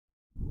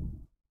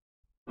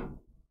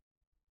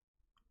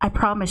 I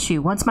promise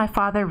you, once my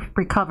father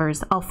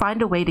recovers, I'll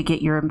find a way to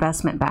get your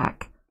investment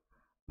back.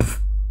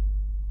 Pfft.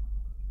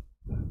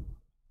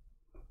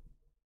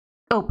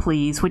 Oh,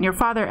 please. When your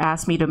father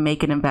asked me to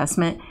make an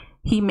investment,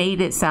 he made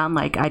it sound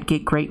like I'd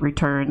get great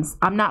returns.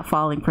 I'm not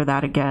falling for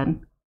that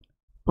again.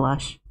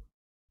 Blush.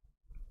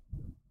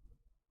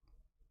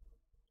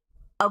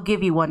 I'll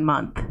give you 1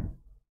 month.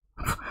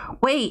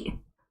 Wait.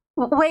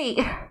 Wait.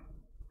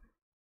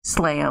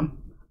 Slam.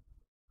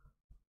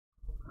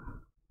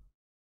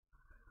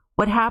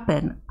 What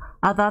happened?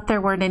 I thought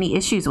there weren't any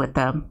issues with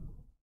them.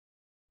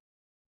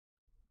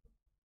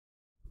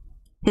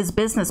 His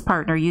business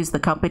partner used the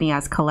company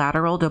as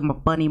collateral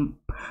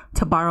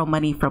to borrow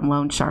money from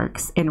loan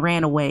sharks and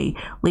ran away,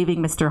 leaving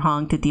Mr.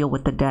 Hong to deal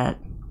with the debt.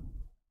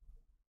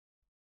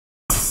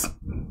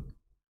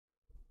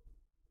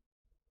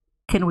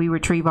 Can we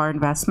retrieve our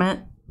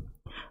investment?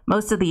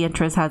 Most of the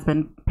interest has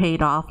been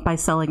paid off by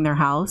selling their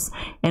house,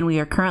 and we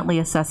are currently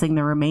assessing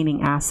the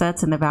remaining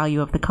assets and the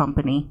value of the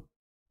company.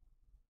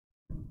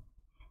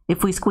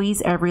 If we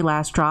squeeze every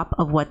last drop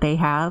of what they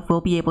have,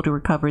 we'll be able to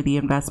recover the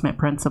investment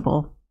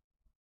principal.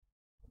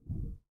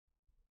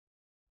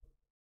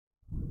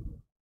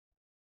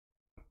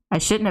 I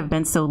shouldn't have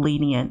been so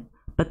lenient,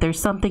 but there's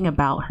something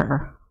about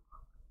her.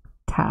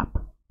 Tap,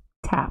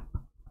 tap.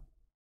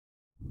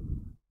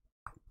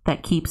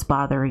 That keeps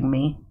bothering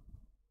me.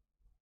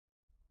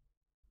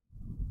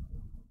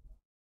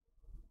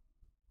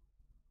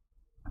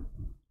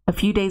 A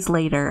few days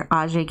later,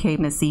 Ijae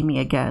came to see me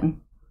again.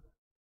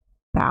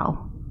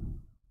 Bow.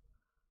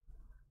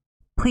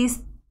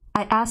 Please,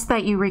 I ask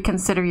that you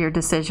reconsider your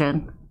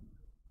decision.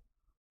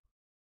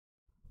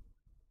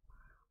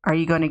 Are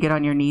you going to get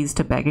on your knees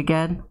to beg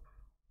again?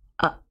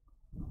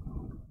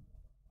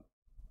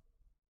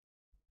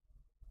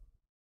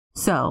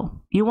 So,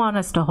 you want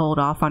us to hold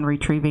off on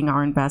retrieving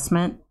our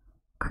investment?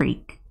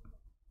 Creak.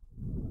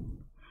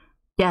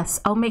 Yes,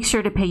 I'll make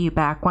sure to pay you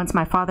back once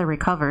my father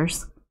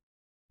recovers.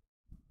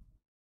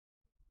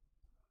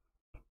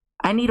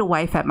 I need a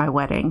wife at my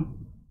wedding.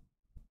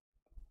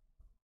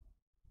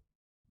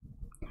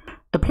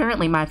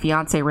 Apparently my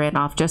fiance ran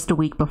off just a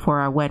week before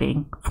our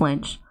wedding.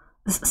 Flinch.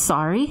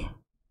 Sorry?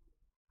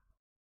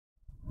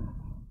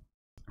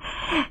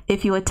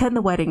 If you attend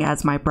the wedding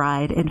as my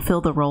bride and fill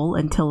the role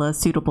until a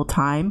suitable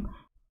time,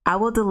 I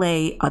will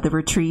delay the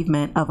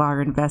retrievement of our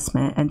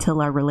investment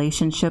until our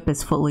relationship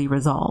is fully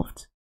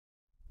resolved.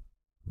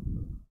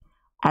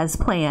 As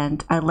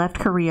planned, I left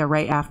Korea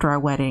right after our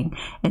wedding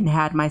and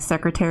had my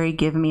secretary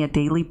give me a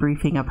daily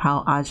briefing of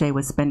how Ijae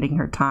was spending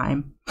her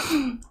time.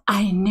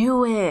 I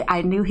knew it!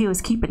 I knew he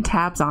was keeping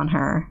tabs on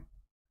her.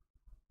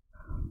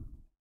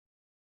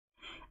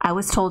 I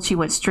was told she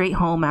went straight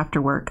home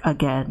after work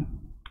again.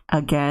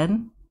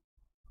 Again?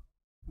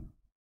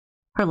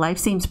 Her life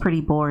seems pretty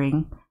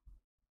boring.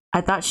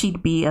 I thought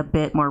she'd be a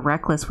bit more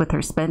reckless with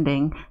her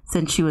spending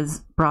since she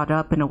was brought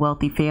up in a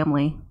wealthy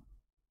family.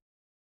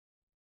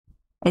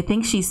 I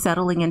think she's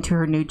settling into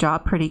her new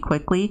job pretty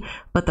quickly,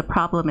 but the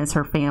problem is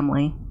her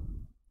family.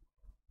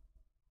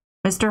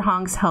 Mr.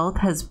 Hong's health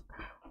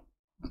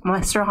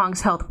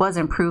was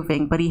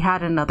improving, but he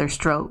had another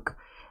stroke.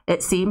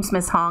 It seems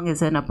Miss Hong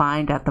is in a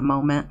bind at the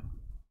moment.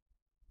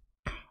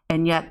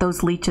 And yet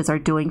those leeches are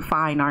doing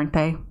fine, aren't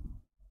they?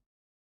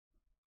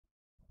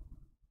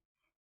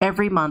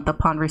 Every month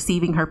upon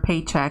receiving her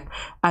paycheck,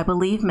 I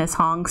believe Miss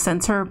Hong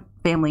sends her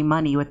family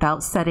money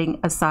without setting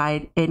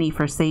aside any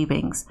for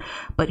savings.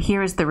 But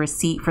here is the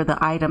receipt for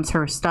the items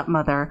her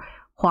stepmother,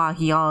 Hua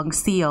Hyong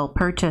Seo,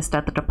 purchased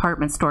at the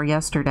department store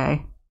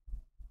yesterday.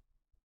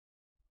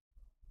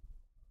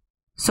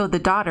 So the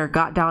daughter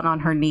got down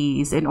on her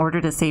knees in order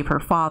to save her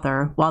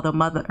father, while the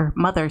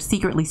mother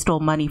secretly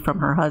stole money from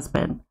her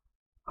husband.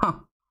 Huh.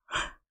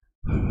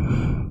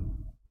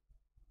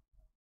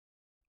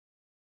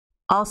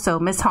 Also,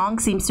 Miss Hong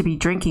seems to be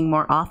drinking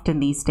more often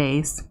these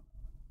days.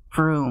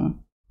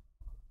 Vroom.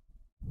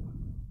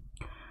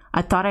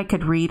 I thought I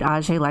could read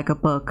Ijae like a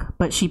book,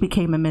 but she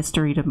became a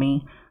mystery to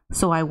me,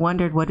 so I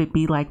wondered what it'd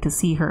be like to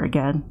see her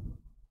again.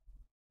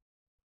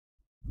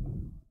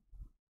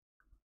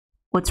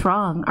 What's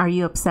wrong? Are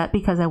you upset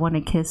because I want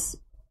to kiss?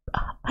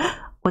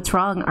 What's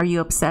wrong? Are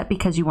you upset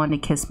because you want to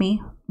kiss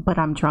me, but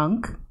I'm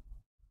drunk?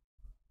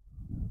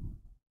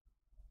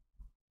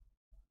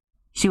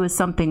 She was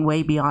something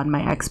way beyond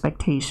my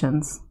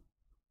expectations.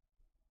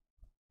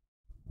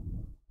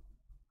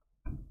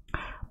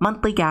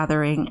 Monthly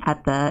gathering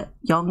at the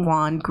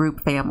Youngwon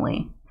group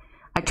family.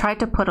 I tried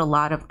to put a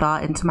lot of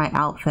thought into my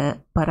outfit,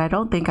 but I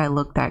don't think I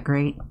looked that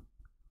great.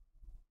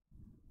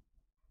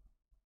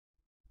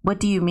 What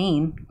do you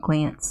mean?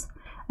 Glance.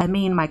 I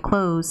mean, my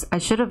clothes. I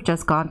should have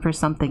just gone for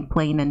something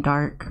plain and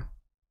dark.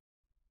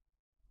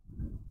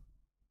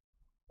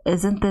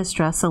 Isn't this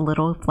dress a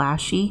little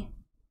flashy?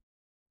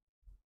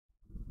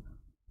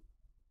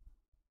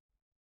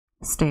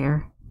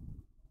 Stare.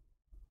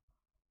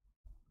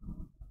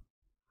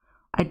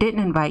 I didn't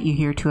invite you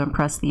here to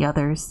impress the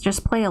others.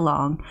 Just play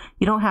along.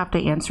 You don't have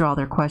to answer all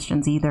their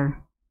questions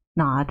either.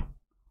 Nod.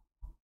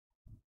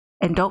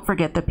 And don't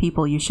forget the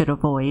people you should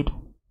avoid.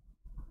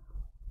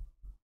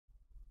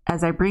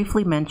 As I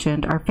briefly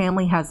mentioned, our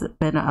family has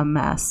been a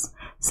mess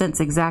since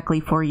exactly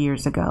 4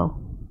 years ago.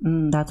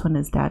 That's when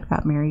his dad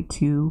got married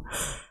to,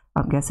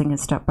 I'm guessing,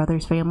 his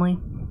stepbrother's family.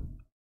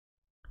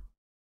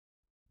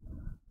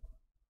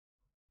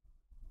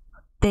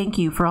 Thank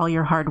you for all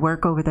your hard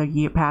work over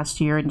the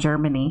past year in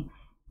Germany.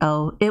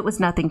 Oh, it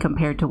was nothing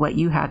compared to what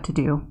you had to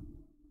do.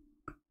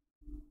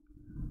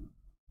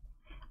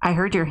 I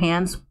heard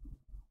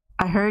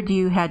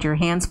you had your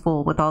hands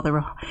full with all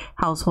the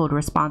household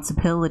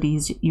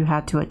responsibilities you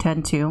had to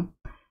attend to.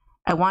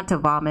 I want to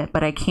vomit,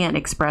 but I can't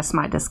express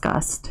my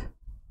disgust.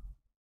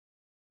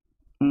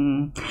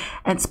 And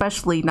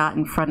especially not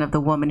in front of the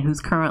woman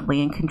who's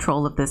currently in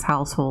control of this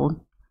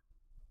household.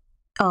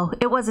 Oh,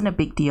 it wasn't a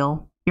big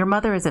deal. Your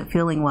mother isn't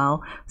feeling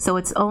well, so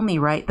it's only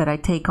right that I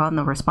take on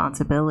the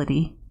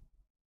responsibility.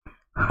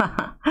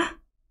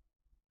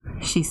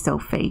 She's so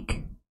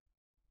fake.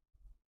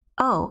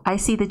 Oh, I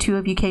see the two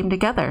of you came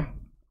together.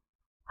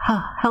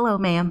 Hello,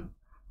 ma'am.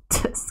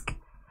 Tisk.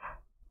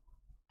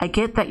 I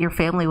get that your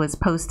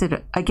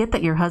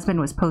husband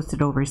was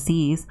posted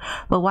overseas,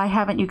 but why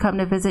haven't you come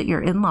to visit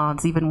your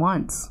in-laws even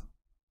once?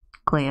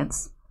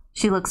 Glance.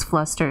 She looks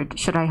flustered.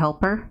 Should I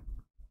help her?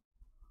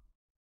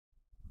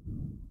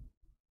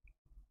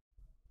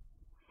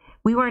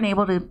 We weren't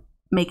able to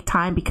make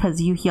time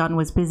because Yuheon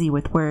was busy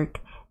with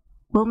work.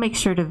 We'll make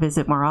sure to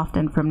visit more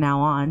often from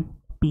now on.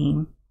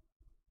 Beam.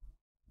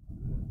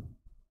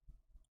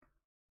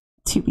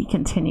 To be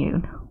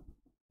continued.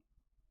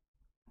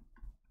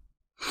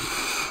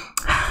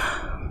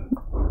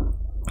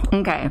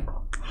 Okay.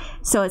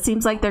 So it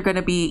seems like they're going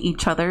to be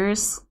each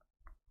other's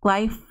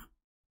life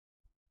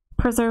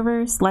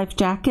preservers, life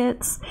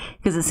jackets,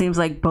 because it seems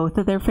like both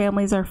of their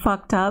families are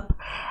fucked up.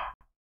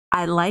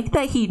 I like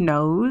that he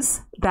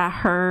knows that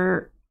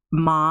her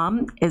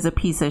mom is a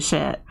piece of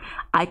shit.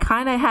 I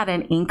kind of had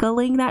an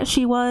inkling that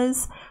she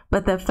was,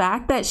 but the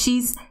fact that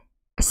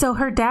so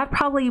her dad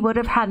probably would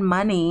have had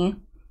money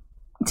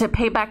to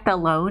pay back the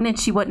loan, and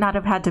she would not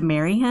have had to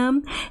marry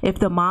him if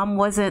the mom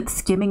wasn't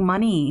skimming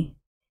money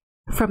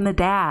from the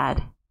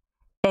dad.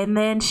 And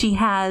then she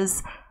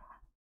has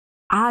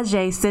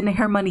Ijae sending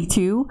her money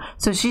too.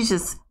 So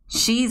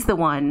she's the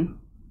one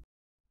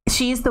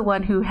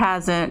who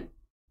hasn't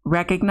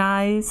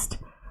recognized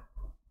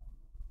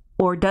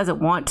or doesn't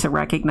want to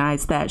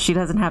recognize that she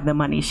doesn't have the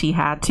money she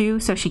had to,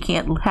 so she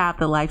can't have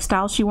the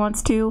lifestyle she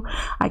wants to.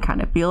 I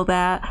kind of feel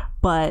that,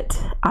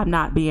 but I'm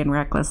not being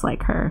reckless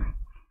like her.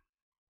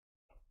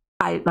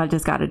 I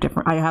just got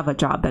I have a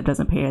job that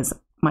doesn't pay as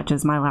much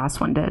as my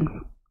last one did.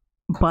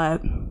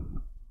 But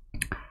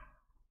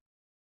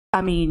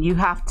I mean, you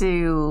have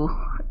to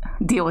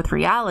deal with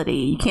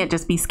reality. You can't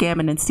just be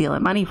scamming and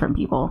stealing money from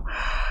people.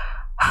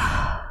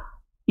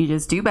 You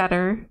just do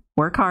better,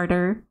 work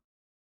harder,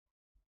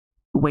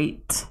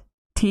 wait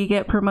till you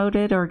get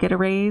promoted or get a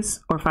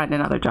raise, or find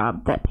another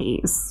job that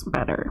pays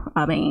better.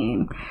 I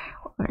mean,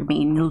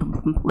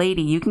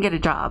 lady, you can get a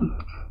job.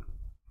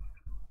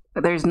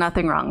 There's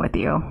nothing wrong with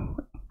you.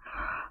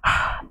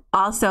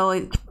 Also,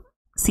 it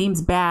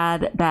seems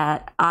bad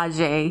that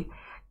Ijae,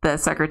 the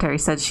secretary,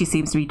 said she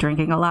seems to be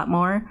drinking a lot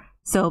more.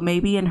 So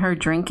maybe in her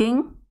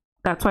drinking,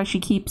 that's why she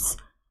keeps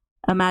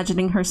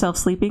imagining herself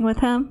sleeping with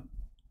him,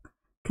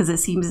 because it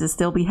seems to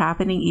still be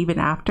happening even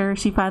after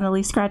she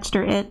finally scratched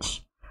her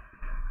itch.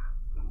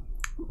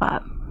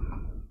 But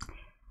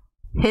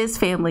his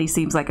family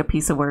seems like a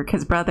piece of work.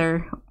 His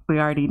brother, we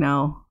already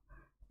know,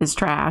 is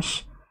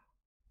trash.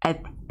 I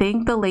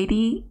think the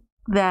lady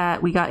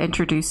that we got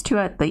introduced to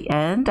at the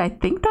end, I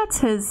think that's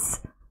his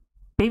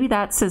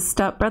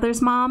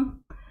stepbrother's mom.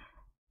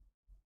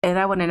 And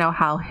I want to know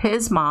how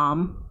his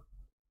mom,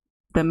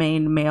 the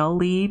main male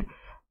lead,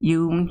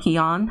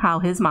 Yuheon, how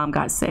his mom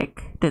got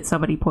sick. Did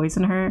somebody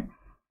poison her?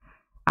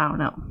 I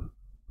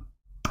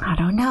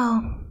don't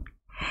know.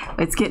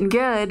 It's getting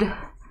good.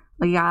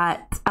 We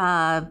got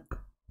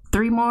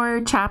 3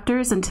 more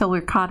chapters until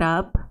we're caught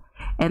up.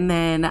 And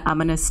then I'm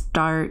going to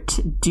start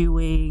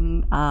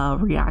doing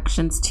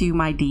reactions to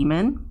my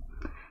demon.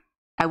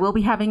 I will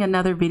be having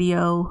another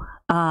video.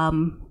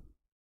 I'm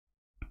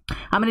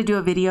going to do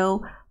a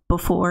video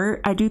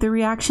before I do the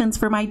reactions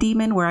for my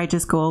demon, where I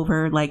just go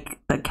over like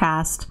the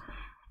cast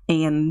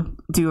and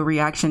do a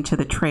reaction to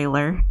the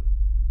trailer.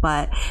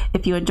 But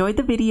if you enjoyed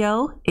the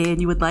video and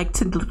you would like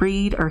to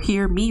read or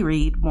hear me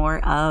read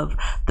more of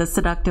The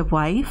Seductive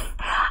Wife,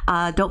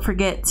 don't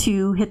forget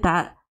to hit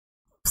that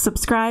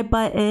subscribe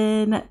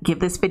button. Give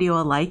this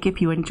video a like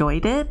if you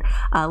enjoyed it.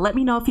 Let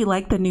me know if you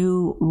like the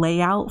new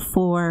layout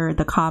for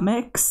the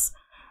comics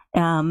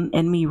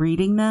and me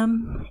reading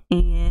them.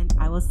 And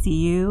I will see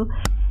you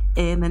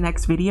in the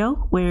next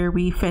video where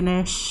we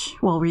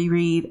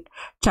read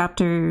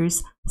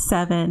chapters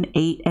 7,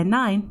 8, and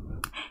 9.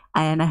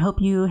 And I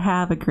hope you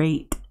have a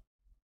great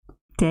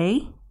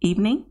day,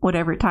 evening,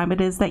 whatever time it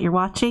is that you're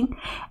watching.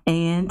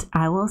 And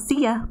I will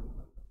see ya.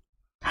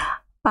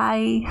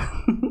 Bye.